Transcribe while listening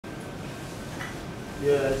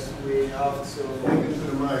Yes, we have to Into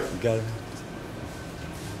the mic. Got it.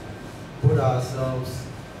 put ourselves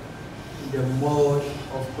in the mode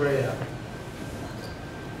of prayer.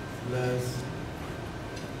 Let's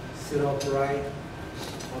sit upright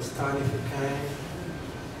or stand if you can,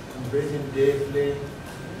 and breathe in deeply.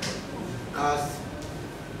 Cast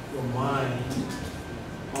your mind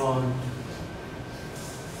on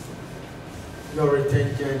your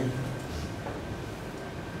return journey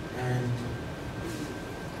and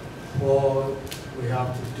what we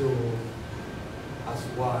have to do as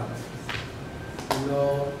one. You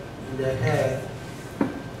know, in the head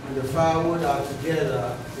and the firewood are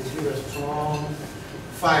together, they give a strong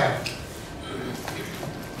fire.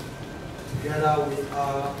 Together we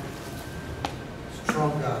are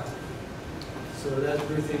stronger. So let's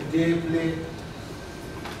breathe in deeply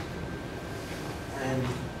and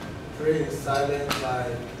pray in silence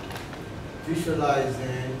by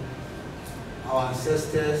visualizing our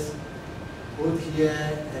ancestors, both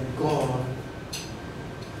here and gone.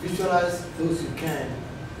 Visualize those you can.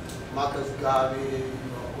 Marcus Garvey,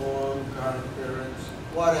 your own grandparents,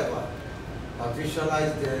 whatever. But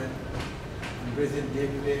visualize them and breathe in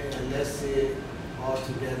deeply, and let's say all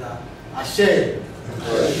together, Ashe.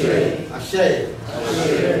 Ashe. Ashe. Ashe.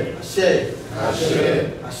 Ashe. Ashe.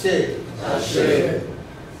 Ashe. Ashe.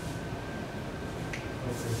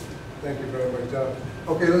 Thank you very much, John.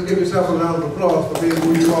 Okay, let's give yourself a round of applause for being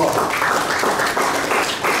who you are.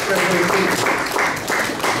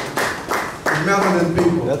 Melanin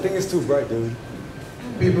people. That thing is too bright, dude.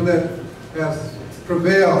 People that has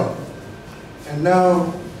prevailed. And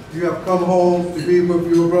now you have come home to be with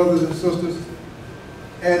your brothers and sisters.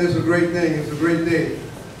 And it's a great thing, it's a great day.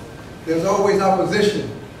 There's always opposition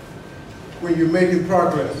when you're making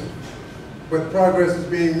progress. But progress is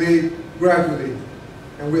being made gradually.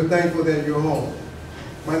 And we're thankful that you're home.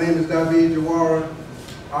 My name is David Jawara.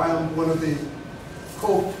 I am one of the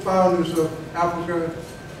co-founders of Africa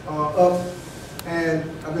Up. And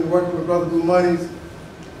I've been working with Brother Bomani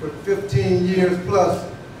for 15 years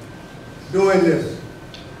plus doing this.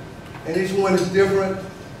 And each one is different,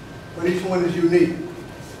 but each one is unique.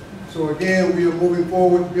 So again, we are moving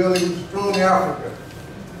forward, building strong Africa.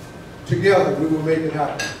 Together, we will make it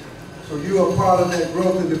happen. So you are part of that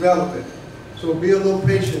growth and development. So be a little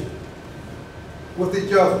patient with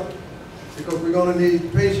each other, because we're going to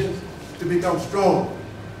need patience to become strong.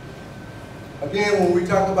 Again, when we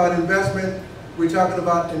talk about investment, we're talking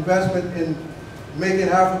about investment in making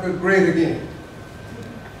Africa great again,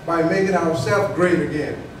 by making ourselves great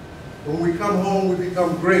again. When we come home, we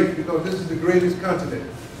become great, because this is the greatest continent.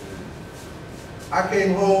 I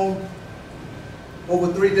came home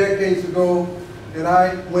over 3 decades ago, and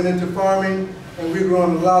I went into farming, and we're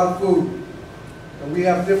growing a lot of food. And we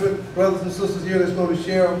have different brothers and sisters here that's going to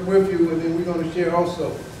share with you, and then we're going to share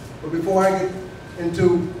also. But before I get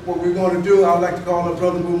into what we're going to do, I'd like to call on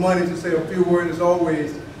Brother Bomani to say a few words, as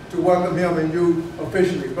always, to welcome him and you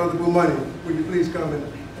officially. Brother Bomani, would you please come and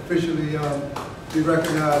officially be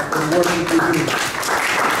recognized for the work that you do?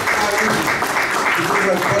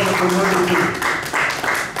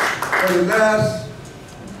 For the last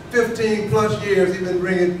 15 plus years, he's been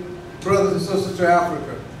bringing brothers and sisters to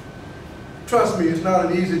Africa. Trust me, it's not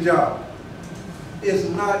an easy job. It's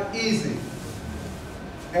not easy.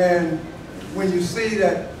 And when you see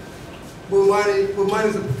that Bomani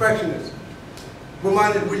is a perfectionist.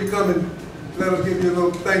 Bomani, will you come and let us give you a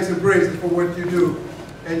little thanks and praises for what you do,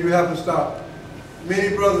 and you haven't stopped.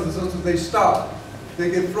 Many brothers and sisters, they stop. They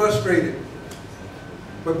get frustrated.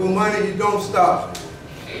 But Bomani, you don't stop.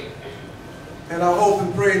 And I hope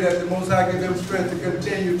and pray that the Most High give them strength to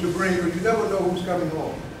continue to bring you. You never know who's coming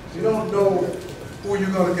home. You don't know who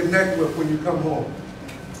you're going to connect with when you come home.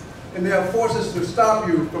 And there are forces to stop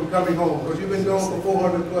you from coming home, because you've been gone for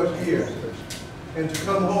 400 plus years. And to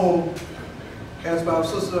come home, as my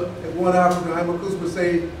sister at One Africa, Hamakus would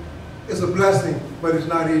say, it's a blessing, but it's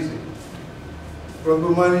not easy. Brother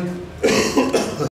Bomani,